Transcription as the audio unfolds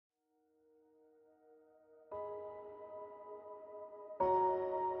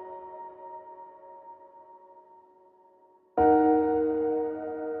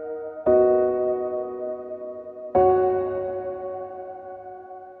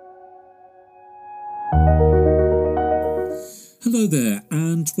Hello there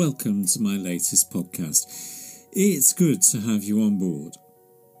and welcome to my latest podcast. It's good to have you on board.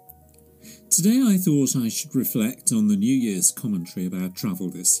 Today I thought I should reflect on the New Year's commentary about travel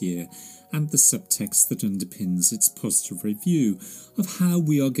this year and the subtext that underpins its positive review of how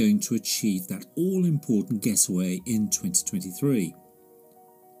we are going to achieve that all-important getaway in 2023.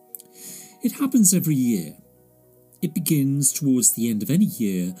 It happens every year. It begins towards the end of any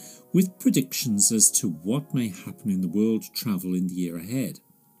year with predictions as to what may happen in the world of travel in the year ahead.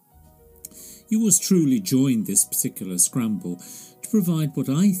 Yours truly joined this particular scramble to provide what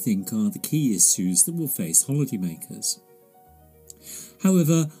I think are the key issues that will face holidaymakers.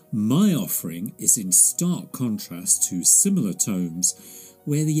 However, my offering is in stark contrast to similar tomes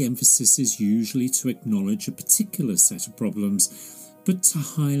where the emphasis is usually to acknowledge a particular set of problems but to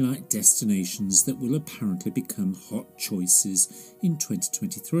highlight destinations that will apparently become hot choices in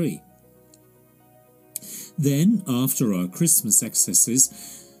 2023. Then, after our Christmas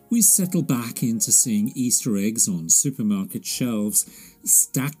excesses, we settle back into seeing Easter eggs on supermarket shelves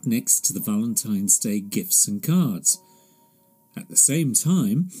stacked next to the Valentine's Day gifts and cards. At the same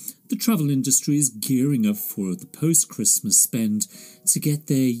time, the travel industry is gearing up for the post-Christmas spend to get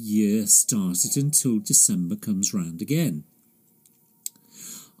their year started until December comes round again.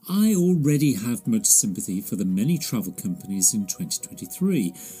 I already have much sympathy for the many travel companies in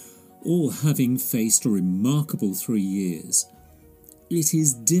 2023, all having faced a remarkable 3 years. It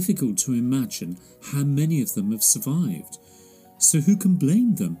is difficult to imagine how many of them have survived, so who can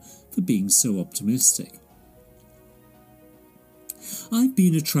blame them for being so optimistic? I've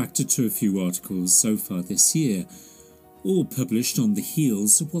been attracted to a few articles so far this year, all published on the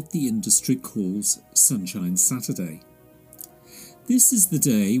heels of what the industry calls Sunshine Saturday. This is the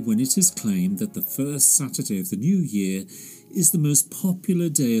day when it is claimed that the first Saturday of the new year is the most popular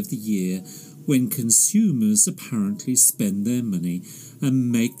day of the year when consumers apparently spend their money and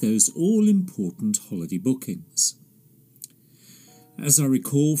make those all-important holiday bookings. As I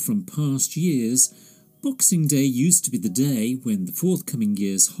recall from past years, Boxing Day used to be the day when the forthcoming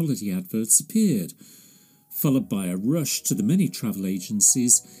year's holiday adverts appeared, followed by a rush to the many travel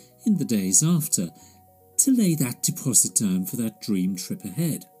agencies in the days after, to lay that deposit down for that dream trip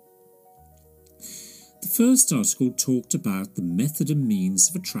ahead. The first article talked about the method and means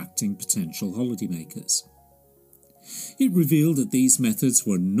of attracting potential holidaymakers. It revealed that these methods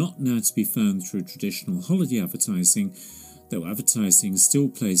were not now to be found through traditional holiday advertising, though advertising still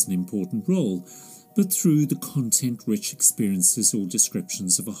plays an important role, but through the content-rich experiences or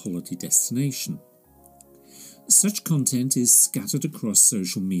descriptions of a holiday destination. Such content is scattered across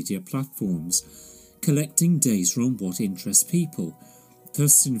social media platforms, collecting data on what interests people,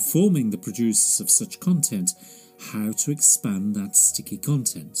 thus informing the producers of such content how to expand that sticky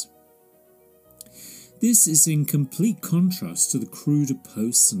content. This is in complete contrast to the cruder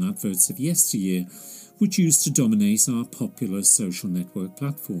posts and adverts of yesteryear, which used to dominate our popular social network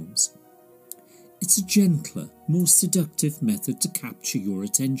platforms. It's a gentler, more seductive method to capture your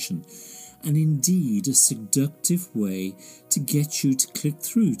attention, and indeed a seductive way to get you to click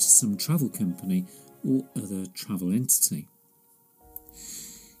through to some travel company or other travel entity.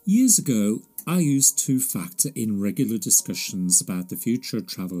 Years ago, I used to factor in regular discussions about the future of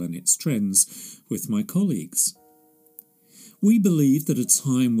travel and its trends with my colleagues. We believed that a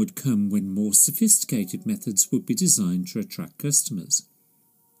time would come when more sophisticated methods would be designed to attract customers.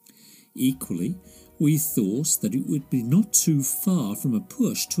 Equally, we thought that it would be not too far from a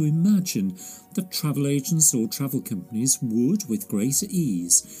push to imagine that travel agents or travel companies would, with greater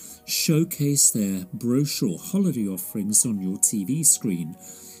ease, showcase their brochure holiday offerings on your TV screen,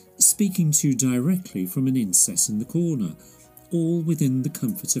 speaking to you directly from an inset in the corner, all within the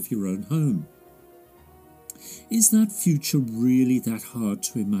comfort of your own home. Is that future really that hard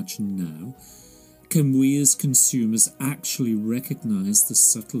to imagine now? Can we as consumers actually recognise the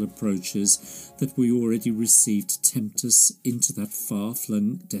subtle approaches that we already receive to tempt us into that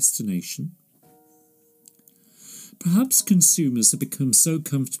far-flung destination? Perhaps consumers have become so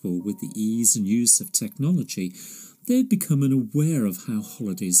comfortable with the ease and use of technology, they've become unaware of how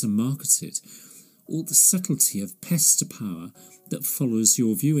holidays are marketed, or the subtlety of pester power that follows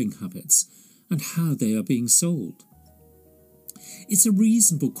your viewing habits, and how they are being sold. It's a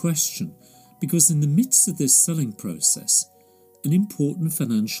reasonable question, because in the midst of this selling process, an important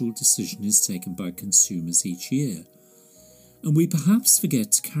financial decision is taken by consumers each year, and we perhaps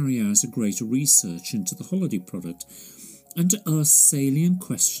forget to carry out a greater research into the holiday product and to ask salient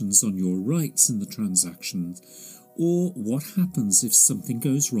questions on your rights in the transaction, or what happens if something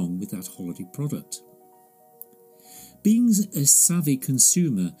goes wrong with that holiday product. Being a savvy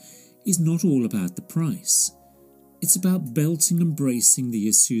consumer is not all about the price. It's about belting and bracing the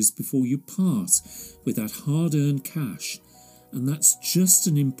issues before you part with that hard-earned cash, and that's just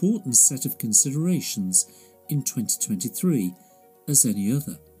an important set of considerations in 2023 as any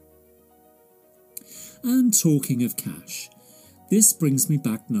other. And talking of cash, this brings me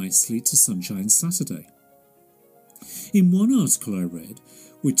back nicely to Sunshine Saturday. In one article I read,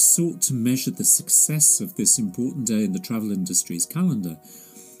 which sought to measure the success of this important day in the travel industry's calendar,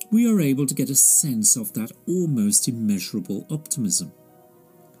 we are able to get a sense of that almost immeasurable optimism.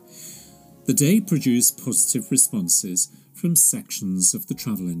 The day produced positive responses from sections of the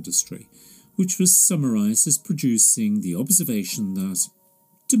travel industry, which was summarised as producing the observation that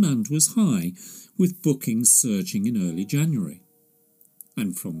demand was high, with bookings surging in early January.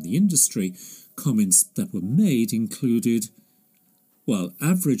 And from the industry, comments that were made included, while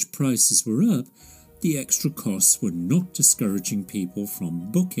average prices were up, the extra costs were not discouraging people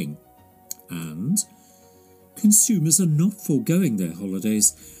from booking. And consumers are not foregoing their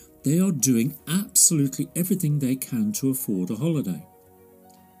holidays, they are doing absolutely everything they can to afford a holiday.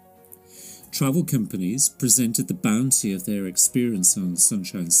 Travel companies presented the bounty of their experience on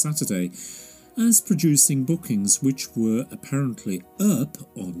Sunshine Saturday as producing bookings which were apparently up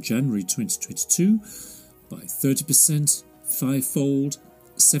on January 2022 by 30%, fivefold,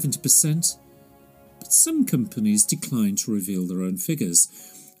 70%, but some companies declined to reveal their own figures,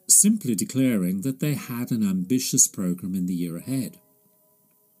 simply declaring that they had an ambitious programme in the year ahead.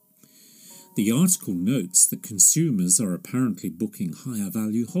 The article notes that consumers are apparently booking higher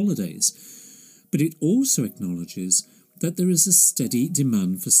value holidays, but it also acknowledges that there is a steady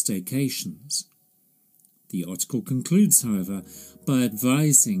demand for staycations. The article concludes, however, by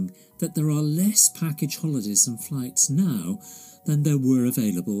advising that there are less package holidays and flights now than there were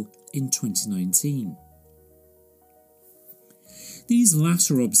available in 2019. These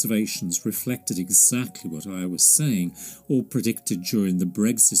latter observations reflected exactly what I was saying or predicted during the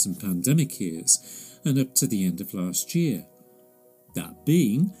Brexit and pandemic years and up to the end of last year. That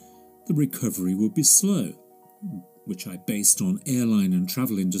being, the recovery would be slow, which I based on airline and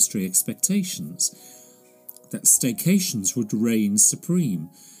travel industry expectations, that staycations would reign supreme,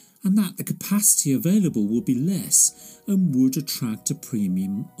 and that the capacity available would be less and would attract a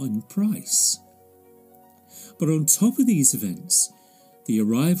premium in price. But on top of these events, the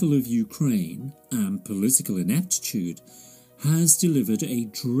arrival of Ukraine and political ineptitude has delivered a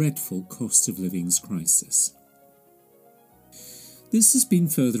dreadful cost of living crisis. This has been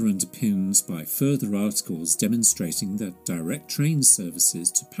further underpinned by further articles demonstrating that direct train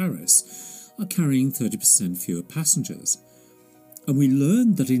services to Paris are carrying 30% fewer passengers, and we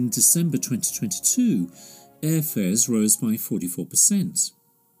learned that in December 2022, airfares rose by 44%.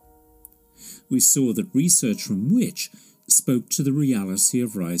 We saw that research from Which spoke to the reality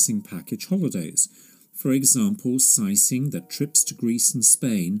of rising package holidays, for example, citing that trips to Greece and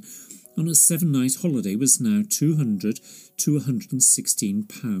Spain on a 7-night holiday was now £200 to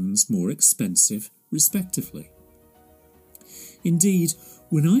 £116 more expensive, respectively. Indeed,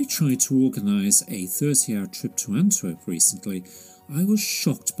 when I tried to organise a 30-hour trip to Antwerp recently, I was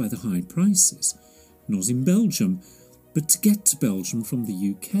shocked by the high prices, not in Belgium, but to get to Belgium from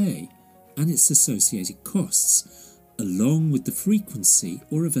the UK and its associated costs, along with the frequency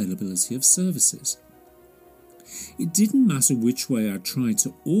or availability of services. It didn't matter which way I tried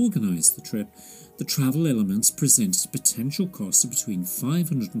to organise the trip, the travel elements presented a potential cost of between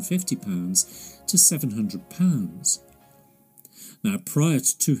 £550 to £700. Now, prior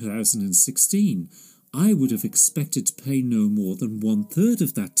to 2016, I would have expected to pay no more than 1/3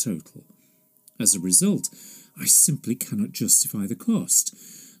 of that total. As a result, I simply cannot justify the cost,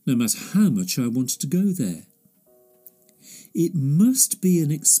 no matter how much I wanted to go there. It must be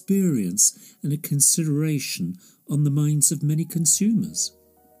an experience and a consideration on the minds of many consumers.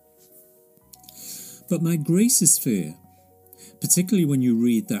 But my greatest fear, particularly when you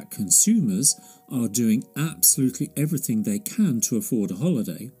read that consumers are doing absolutely everything they can to afford a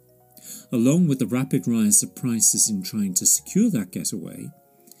holiday, along with the rapid rise of prices in trying to secure that getaway,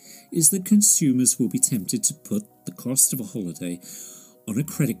 is that consumers will be tempted to put the cost of a holiday on a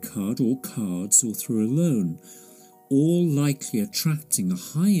credit card or cards or through a loan, all likely attracting a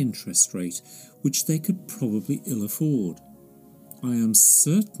high interest rate which they could probably ill afford. I am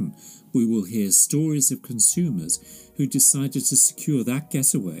certain we will hear stories of consumers who decided to secure that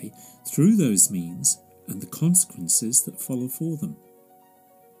getaway through those means and the consequences that follow for them.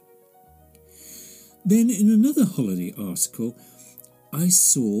 Then in another holiday article, I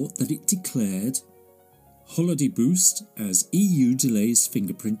saw that it declared holiday boost as EU delays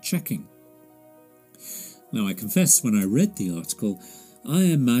fingerprint checking. Now, I confess when I read the article, I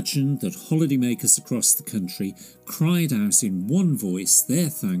imagine that holidaymakers across the country cried out in one voice their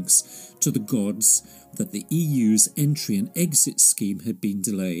thanks to the gods that the EU's entry and exit scheme had been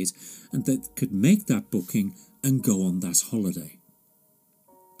delayed and that could make that booking and go on that holiday.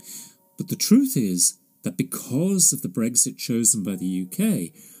 But the truth is that because of the Brexit chosen by the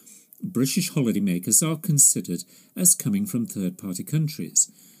UK, British holidaymakers are considered as coming from third-party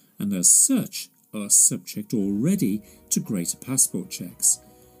countries, and as such are subject already to greater passport checks,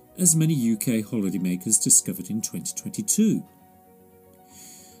 as many UK holidaymakers discovered in 2022.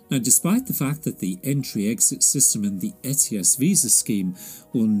 Now, despite the fact that the entry-exit system and the ETIAS visa scheme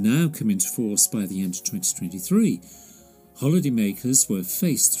will now come into force by the end of 2023, holidaymakers were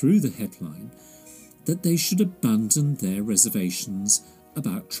faced through the headline that they should abandon their reservations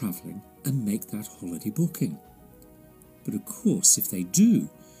about travelling and make that holiday booking. But of course, if they do,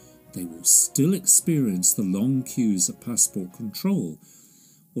 they will still experience the long queues at passport control,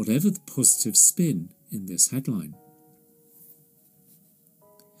 whatever the positive spin in this headline.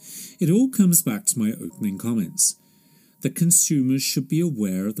 It all comes back to my opening comments, that consumers should be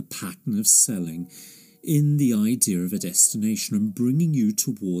aware of the pattern of selling in the idea of a destination and bringing you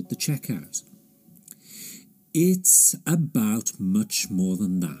toward the checkout. It's about much more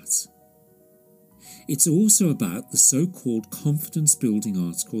than that. It's also about the so-called confidence-building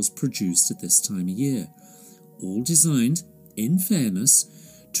articles produced at this time of year, all designed, in fairness,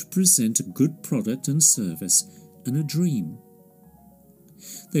 to present a good product and service and a dream.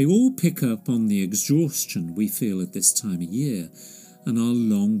 They all pick up on the exhaustion we feel at this time of year and our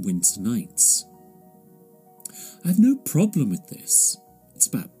long winter nights. I have no problem with this. It's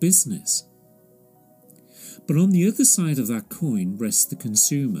about business. But on the other side of that coin rests the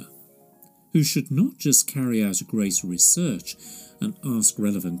consumer, who should not just carry out a greater research and ask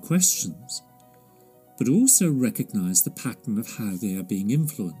relevant questions, but also recognise the pattern of how they are being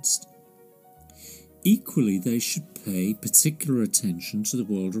influenced. Equally, they should pay particular attention to the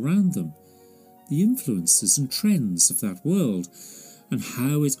world around them, the influences and trends of that world, and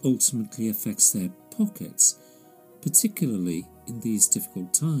how it ultimately affects their pockets, particularly in these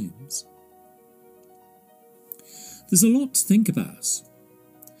difficult times. There's a lot to think about.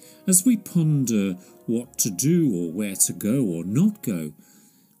 As we ponder what to do or where to go or not go,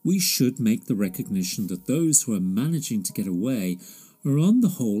 we should make the recognition that those who are managing to get away are on the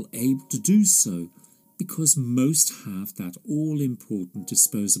whole able to do so because most have that all-important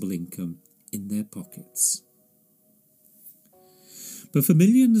disposable income in their pockets. But for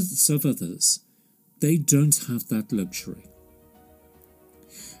millions of others, they don't have that luxury.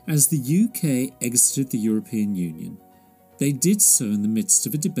 As the UK exited the European Union, they did so in the midst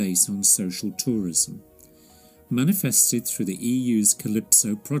of a debate on social tourism, manifested through the EU's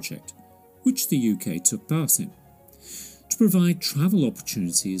Calypso project, which the UK took part in, to provide travel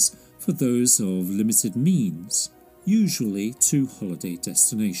opportunities for those of limited means, usually to holiday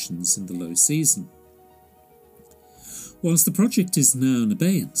destinations in the low season. Whilst the project is now in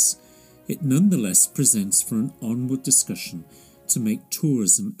abeyance, it nonetheless presents for an onward discussion to make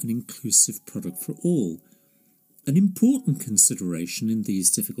tourism an inclusive product for all, an important consideration in these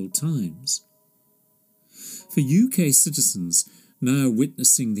difficult times. For UK citizens now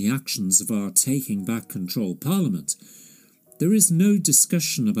witnessing the actions of our Taking Back Control Parliament, there is no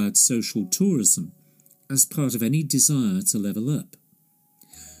discussion about social tourism as part of any desire to level up.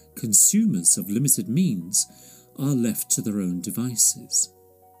 Consumers of limited means are left to their own devices.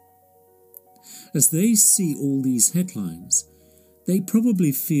 As they see all these headlines, they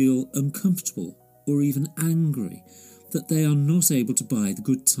probably feel uncomfortable or even angry that they are not able to buy the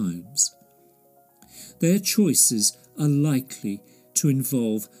good times. Their choices are likely to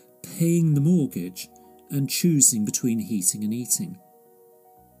involve paying the mortgage and choosing between heating and eating.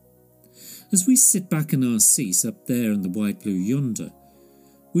 As we sit back in our seats up there in the white blue yonder,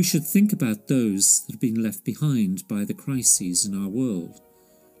 we should think about those that have been left behind by the crises in our world,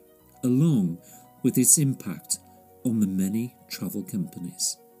 along with its impact on the many travel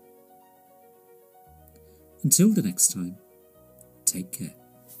companies. Until the next time, take care.